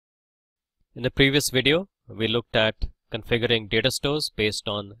In the previous video, we looked at configuring data stores based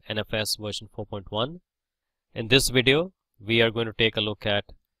on NFS version 4.1. In this video, we are going to take a look at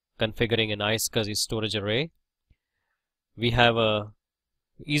configuring an iSCSI storage array. We have a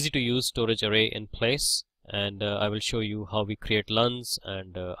easy to use storage array in place, and I will show you how we create LUNs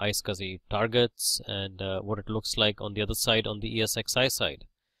and iSCSI targets and what it looks like on the other side, on the iSCSI side.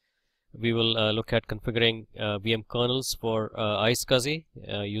 We will look at configuring VM kernels for iSCSI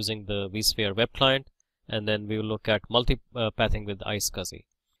using the vSphere web client, and then we will look at multi-pathing with iSCSI.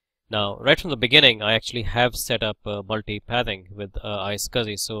 Now, right from the beginning, I actually have set up multi-pathing with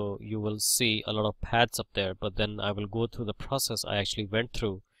iSCSI, so you will see a lot of paths up there, but then I will go through the process I actually went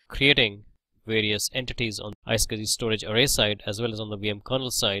through creating various entities on iSCSI storage array side as well as on the VM kernel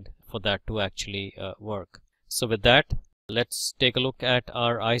side for that to actually work. So with that, let's take a look at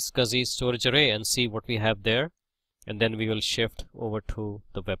our iSCSI storage array and see what we have there, and then we will shift over to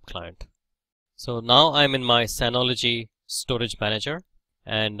the web client. So now I'm in my Synology storage manager,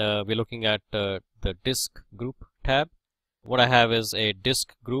 and we're looking at the disk group tab. What I have is a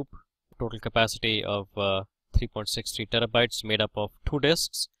disk group, total capacity of 3.63 terabytes made up of 2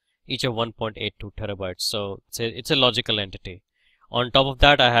 disks, each of 1.82 terabytes. So it's a logical entity. On top of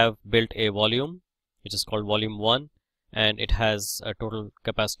that, I have built a volume which is called volume 1, and it has a total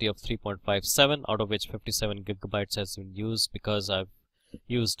capacity of 3.57, out of which 57 gigabytes has been used because I've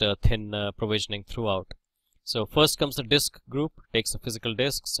used thin provisioning throughout. So first comes the disk group, takes the physical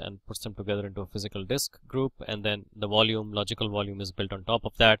disks and puts them together into a physical disk group, and then the volume, logical volume, is built on top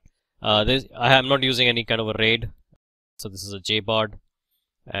of that. I am not using any kind of a RAID, so this is a JBOD,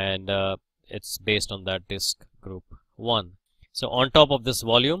 and it's based on that disk group 1. So on top of this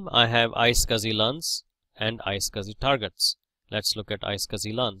volume, I have iSCSI LUNs and iSCSI targets. Let's look at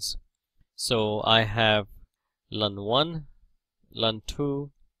iSCSI LUNs. So I have LUN 1, LUN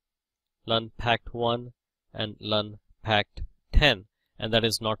 2, LUN packed 1, and LUN packed 10, and that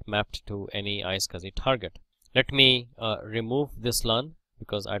is not mapped to any iSCSI target. Let me remove this LUN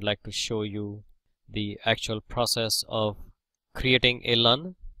because I'd like to show you the actual process of creating a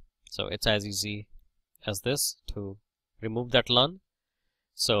LUN. So it's as easy as this to remove that LUN.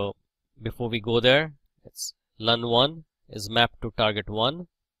 So before we go there, it's LUN 1 is mapped to target 1,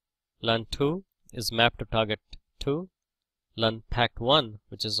 LUN 2 is mapped to target 2, LUN packed 1,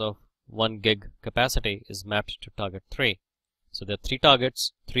 which is of 1 gig capacity, is mapped to target 3. So there are 3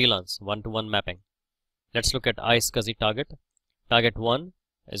 targets, 3 LUNs, 1-to-1 mapping. Let's look at iSCSI target. Target 1,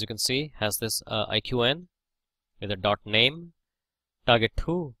 as you can see, has this IQN with a dot name. Target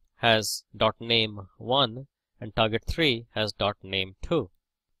 2 has dot name 1, and target 3 has dot name 2.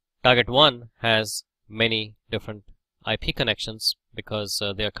 Target 1 has many different IP connections because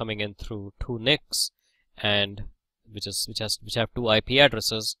they are coming in through 2 NICs, and which have 2 IP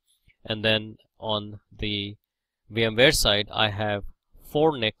addresses. And then on the VMware side, I have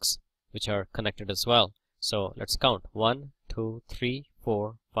 4 NICs which are connected as well. So let's count: 1, 2, 3,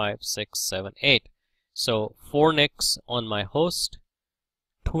 4, 5, 6, 7, 8. So 4 NICs on my host,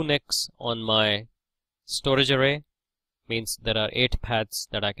 2 NICs on my storage array, means there are 8 paths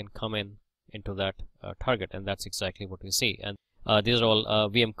that I can come into that target, and that's exactly what we see. And these are all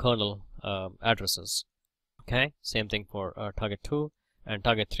VM kernel addresses. Okay, same thing for target 2, and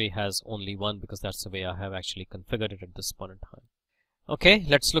target 3 has only 1 because that's the way I have actually configured it at this point in time. Okay,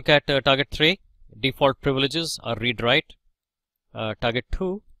 let's look at target 3. Default privileges are read-write. Target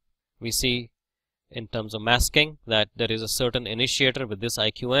 2, we see in terms of masking that there is a certain initiator with this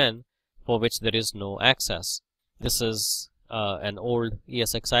IQN for which there is no access. This is an old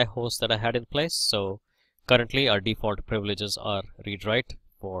iSCSI host that I had in place, so currently our default privileges are read-write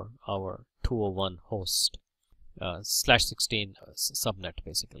for our 201 host /16 subnet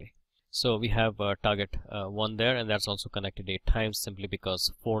basically. So we have target 1 there, and that's also connected 8 times simply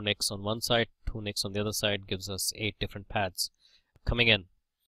because 4 NICs on one side, 2 NICs on the other side gives us 8 different paths coming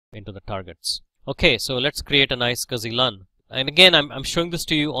into the targets. Okay, so let's create an iSCSI LUN. And again, I'm showing this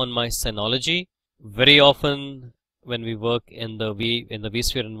to you on my Synology. Very often when we work in the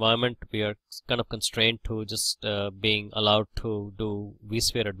vSphere environment, we are kind of constrained to just being allowed to do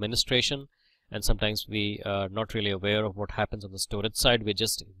vSphere administration, and sometimes we are not really aware of what happens on the storage side. We're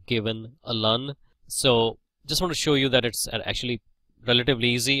just given a LUN. So just want to show you that it's actually relatively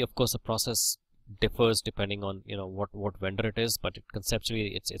easy. Of course, the process differs depending on what vendor it is, but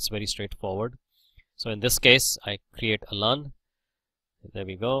conceptually it's very straightforward. So in this case, I create a LUN. There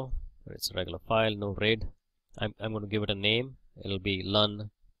we go. It's a regular file, no RAID. I'm going to give it a name. It'll be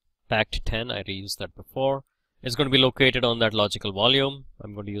LUN packed 10. I reused that before. It's going to be located on that logical volume.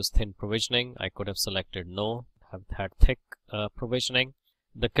 I'm going to use thin provisioning. I could have selected no, have had thick provisioning.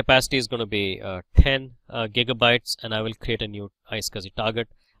 The capacity is going to be 10 gigabytes, and I will create a new iSCSI target.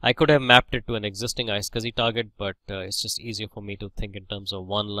 I could have mapped it to an existing iSCSI target, but it's just easier for me to think in terms of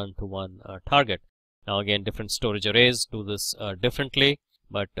one LUN to one target. Now again, different storage arrays do this differently,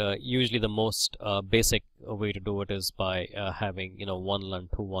 but usually the most basic way to do it is by having one LUN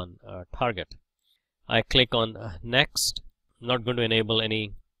to one target. I click on next. I'm not going to enable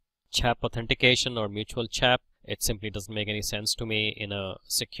any CHAP authentication or mutual CHAP. It simply doesn't make any sense to me in a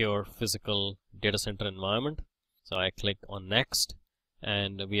secure physical data center environment. So I click on next,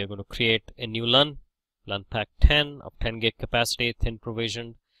 and we are going to create a new LUN pack 10 of 10 gig capacity, thin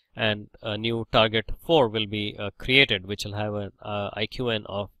provisioned, and a new target 4 will be created, which will have an IQN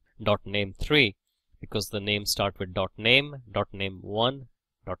of .name3, because the names start with .name, .name1,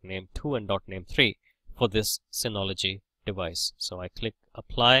 .name2, and .name3 for this Synology device. So I click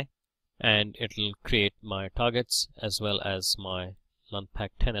apply, and it will create my targets as well as my LUN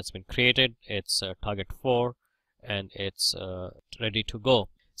pack 10 has been created. It's target 4, and it's ready to go.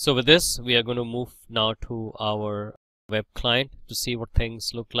 So with this, we are going to move now to our web client to see what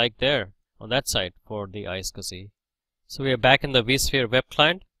things look like there on that side for the iSCSI. So we are back in the vSphere web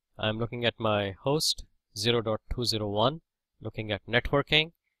client. I'm looking at my host 0.201, looking at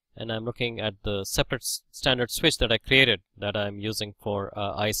networking, and I'm looking at the separate standard switch that I created that I'm using for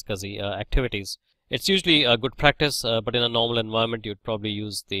iSCSI activities. It's usually a good practice, but in a normal environment you'd probably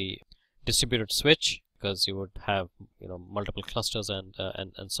use the distributed switch, because you would have multiple clusters and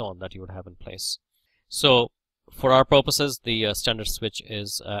so on that you would have in place. So for our purposes, the standard switch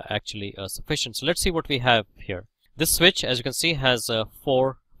is actually sufficient. So let's see what we have here. This switch, as you can see, has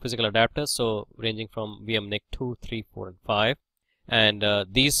 4 physical adapters, so ranging from VMNIC 2, 3, 4, and 5. And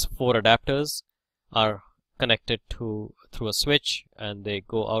these 4 adapters are connected through a switch, and they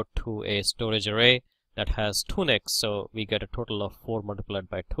go out to a storage array that has 2 NICs. So we get a total of 4 multiplied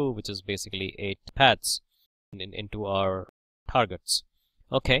by 2, which is basically 8 paths into our targets.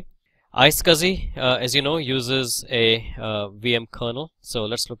 Okay. iSCSI, as you know, uses a VM kernel. So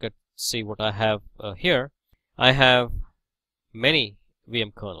let's see what I have here. I have many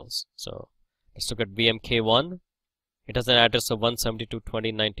VM kernels. So let's look at VMK1. It has an address of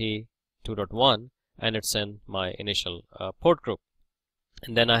 172.20.92.1, and it's in my initial port group.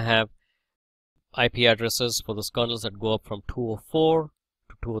 And then I have IP addresses for those kernels that go up from 204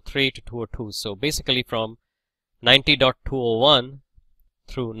 to 203 to 202. So basically from 90.201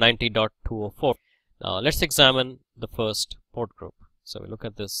 through 90.204. Now let's examine the first port group. So we look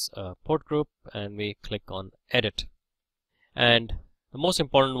at this port group, and we click on edit. And the most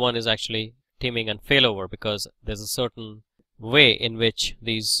important one is actually teaming and failover, because there's a certain way in which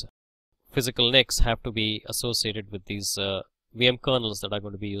these physical NICs have to be associated with these VM kernels that are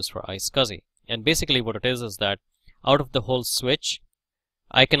going to be used for iSCSI. And basically what it is that out of the whole switch,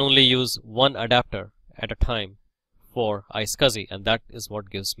 I can only use one adapter at a time for iSCSI, and that is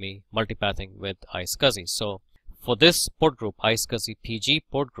what gives me multipathing with iSCSI. So for this port group, iSCSI PG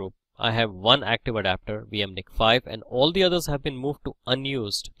port group, I have one active adapter, VMNIC 5, and all the others have been moved to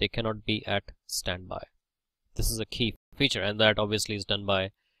unused. They cannot be at standby. This is a key feature, and that obviously is done by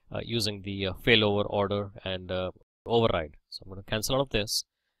using the failover order and override. So I'm going to cancel all of this.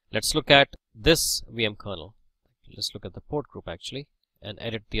 Let's look at this VM kernel. Let's look at the port group actually, and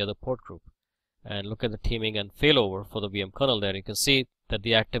edit the other port group, and look at the teaming and failover for the VM kernel there. You can see that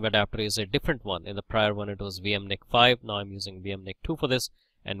the active adapter is a different one. In the prior one it was VMNIC 5. Now I'm using VMNIC 2 for this,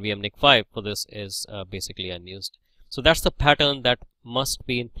 and VMNIC 5 for this is basically unused. So that's the pattern that must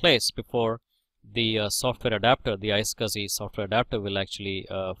be in place before the software adapter, the iSCSI software adapter, will actually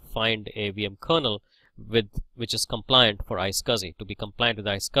find a VM kernel which is compliant for iSCSI. To be compliant with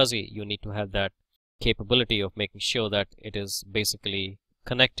iSCSI, you need to have that capability of making sure that it is basically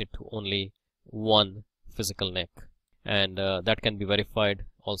connected to only one physical NIC, and that can be verified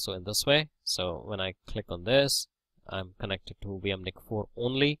also in this way. So when I click on this, I'm connected to VMNIC 4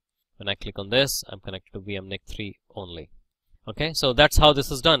 only. When I click on this, I'm connected to VMNIC 3 only. Okay, so that's how this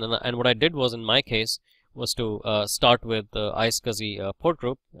is done. And what I did was, in my case, was to start with the iSCSI port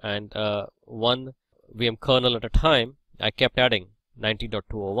group, and one VM kernel at a time. I kept adding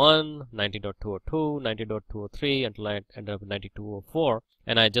 90.201, 90.202, 90.203 until I ended up with 92.04,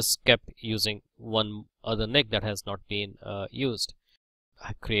 and I just kept using one other NIC that has not been used.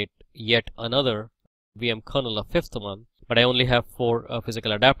 I create yet another VM kernel, a fifth one, but I only have 4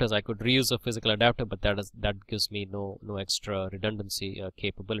 physical adapters. I could reuse a physical adapter, but that gives me no extra redundancy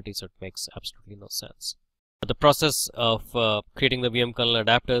capability, so it makes absolutely no sense. The process of creating the VM kernel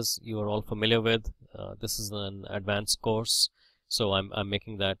adapters you are all familiar with. This is an advanced course, So I'm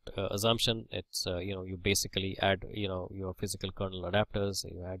making that assumption. It's you basically add your physical kernel adapters,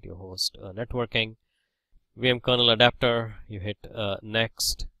 you add your host networking, VM kernel adapter, you hit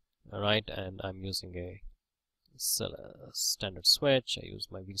next, all right, and I'm using a standard switch. I use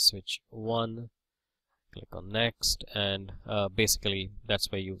my vSwitch 1, click on next, and basically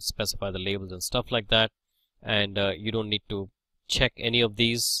that's where you specify the labels and stuff like that, and you don't need to check any of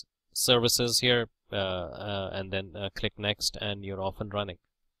these services here, and then click next and you're off and running.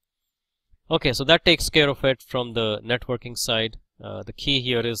 Okay, so that takes care of it from the networking side. The key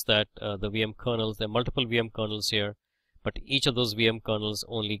here is that the VM kernels, there are multiple VM kernels here, but each of those VM kernels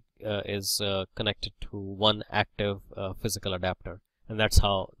only is connected to one active physical adapter, and that's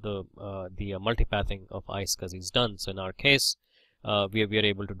how the multipathing of iSCSI is done. So in our case, we are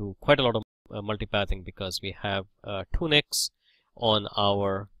able to do quite a lot of multipathing because we have 2 NICs on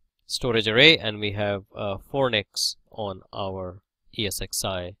our storage array, and we have 4 NICs on our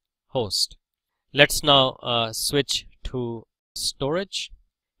iSCSI host. Let's now switch to storage,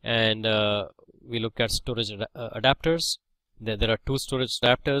 and we look at storage adapters. There are 2 storage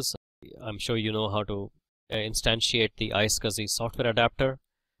adapters. I'm sure you know how to instantiate the iSCSI software adapter.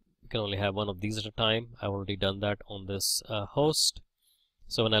 You can only have one of these at a time. I've already done that on this host.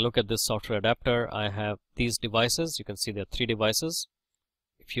 So when I look at this software adapter, I have these devices. You can see there are 3 devices.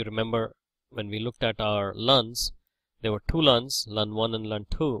 If you remember, when we looked at our LUNs, there were 2 LUNs, LUN 1 and LUN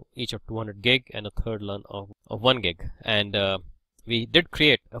 2, each of 200 gig, and a third LUN of 1 gig. And we did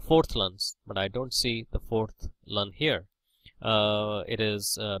create a 4th LUN, but I don't see the 4th LUN here. It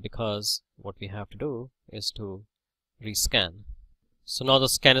is because what we have to do is to rescan. So now the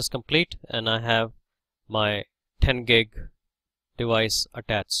scan is complete, and I have my 10 gig device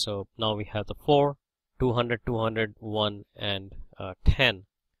attached. So now we have the 4, 200, 200, 1, and 10.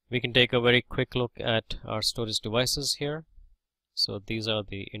 We can take a very quick look at our storage devices here. So these are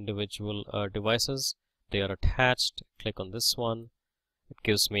the individual devices. They are attached. Click on this one. It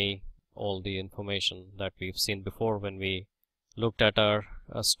gives me all the information that we've seen before when we looked at our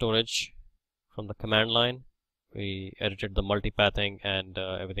storage from the command line. We edited the multipathing and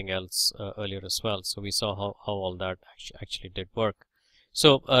everything else earlier as well. So we saw how all that actually did work.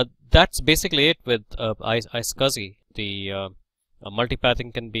 So that's basically it with iSCSI. The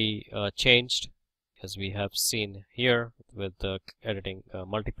multipathing can be changed, as we have seen here with editing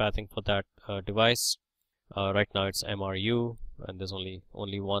multipathing for that device. Right now it's MRU, and there's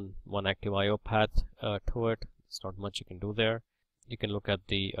only one active IO path to it. There's not much you can do there. You can look at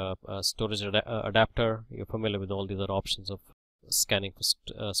the storage adapter. You're familiar with all these other options of scanning for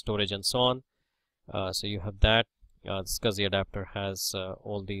storage and so on. So you have that. The SCSI adapter has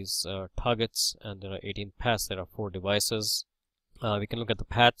all these targets, and there are 18 paths. There are 4 devices. We can look at the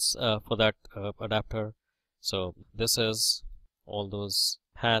paths for that adapter. So this is all those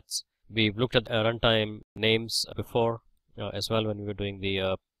paths. We've looked at runtime names before as well when we were doing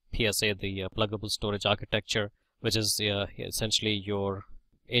the PSA, the pluggable storage architecture, which is essentially your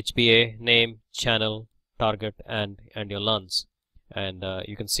HBA name, channel, target, and your LUNs. And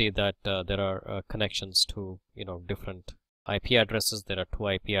you can see that there are connections to different IP addresses. There are 2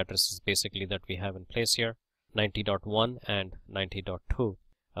 IP addresses basically that we have in place here. 90.1 and 90.2.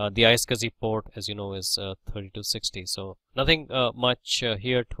 The iSCSI port, as you know, is 3260. So nothing much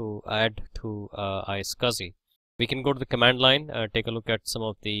here to add to iSCSI. We can go to the command line, take a look at some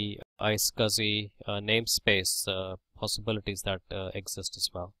of the iSCSI namespace possibilities that exist as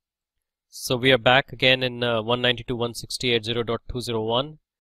well. So we are back again in 192.168.0.201.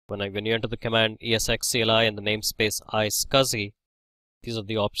 When you enter the command iSCSI and the namespace iSCSI, these are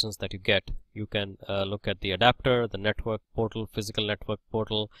the options that you get. You can look at the adapter, the network portal, physical network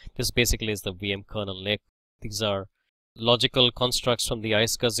portal. This basically is the VM kernel NIC. These are logical constructs from the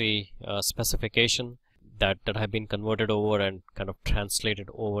iSCSI specification that have been converted over and kind of translated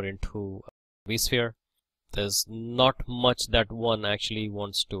over into vSphere. There's not much that one actually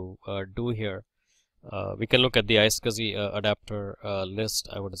wants to do here. We can look at the iSCSI adapter list.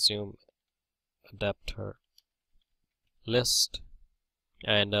 I would assume adapter list.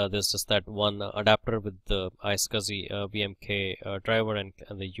 And there's just that one adapter with the iSCSI VMK driver and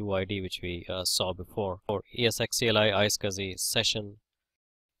the UID, which we saw before. For iSCSI iSCSI session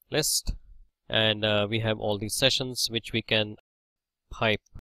list, and we have all these sessions which we can pipe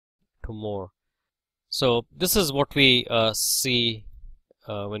to more. So this is what we see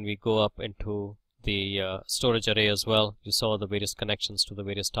when we go up into the storage array as well. You saw the various connections to the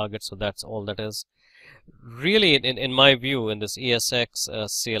various targets, so that's all that is. Really, in my view, in this ESX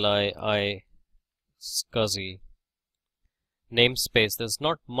CLI iSCSI, namespace, there's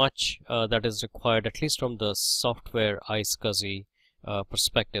not much that is required, at least from the software iSCSI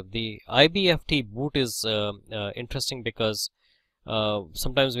perspective. The IBFT boot is interesting because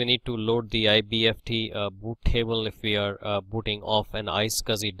sometimes we need to load the IBFT boot table if we are booting off an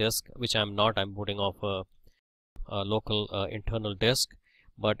iSCSI disk, which I'm not. I'm booting off a local internal disk,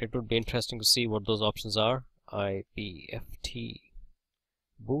 but it would be interesting to see what those options are. IBFT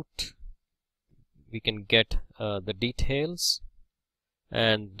boot. We can get the details,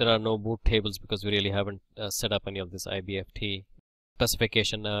 and there are no boot tables because we really haven't set up any of this IBFT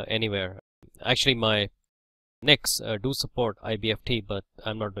specification anywhere. Actually, my NICs do support IBFT, but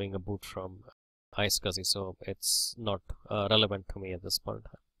I'm not doing a boot from iSCSI, so it's not relevant to me at this point.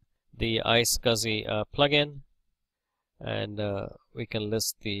 The iSCSI plugin, and we can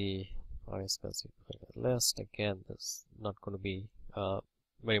list the iSCSI plugin list. Again, there's not going to be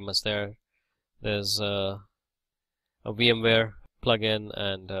very much there. There's a VMware plugin,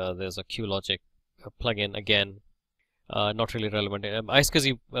 and there's a QLogic plugin. Again, not really relevant.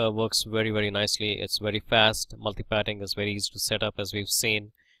 iSCSI works very nicely. It's very fast. Multipathing is very easy to set up, as we've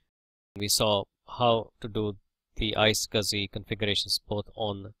seen. We saw how to do the iSCSI configurations both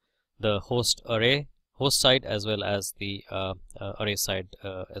on the host side as well as the array side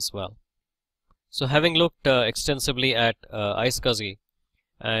as well. So having looked extensively at iSCSI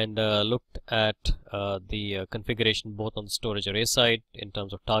and looked at the configuration both on the storage array side in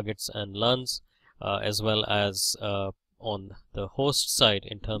terms of targets and LUNs, as well as on the host side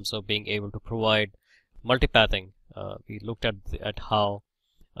in terms of being able to provide multipathing. We looked at how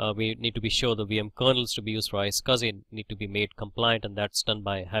we need to be sure the VM kernels to be used for iSCSI need to be made compliant, and that's done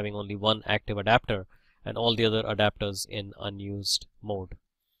by having only one active adapter and all the other adapters in unused mode.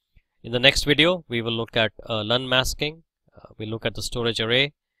 In the next video, we will look at LUN masking. We'll look at the storage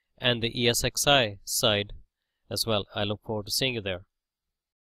array and the iSCSI side as well. I look forward to seeing you there.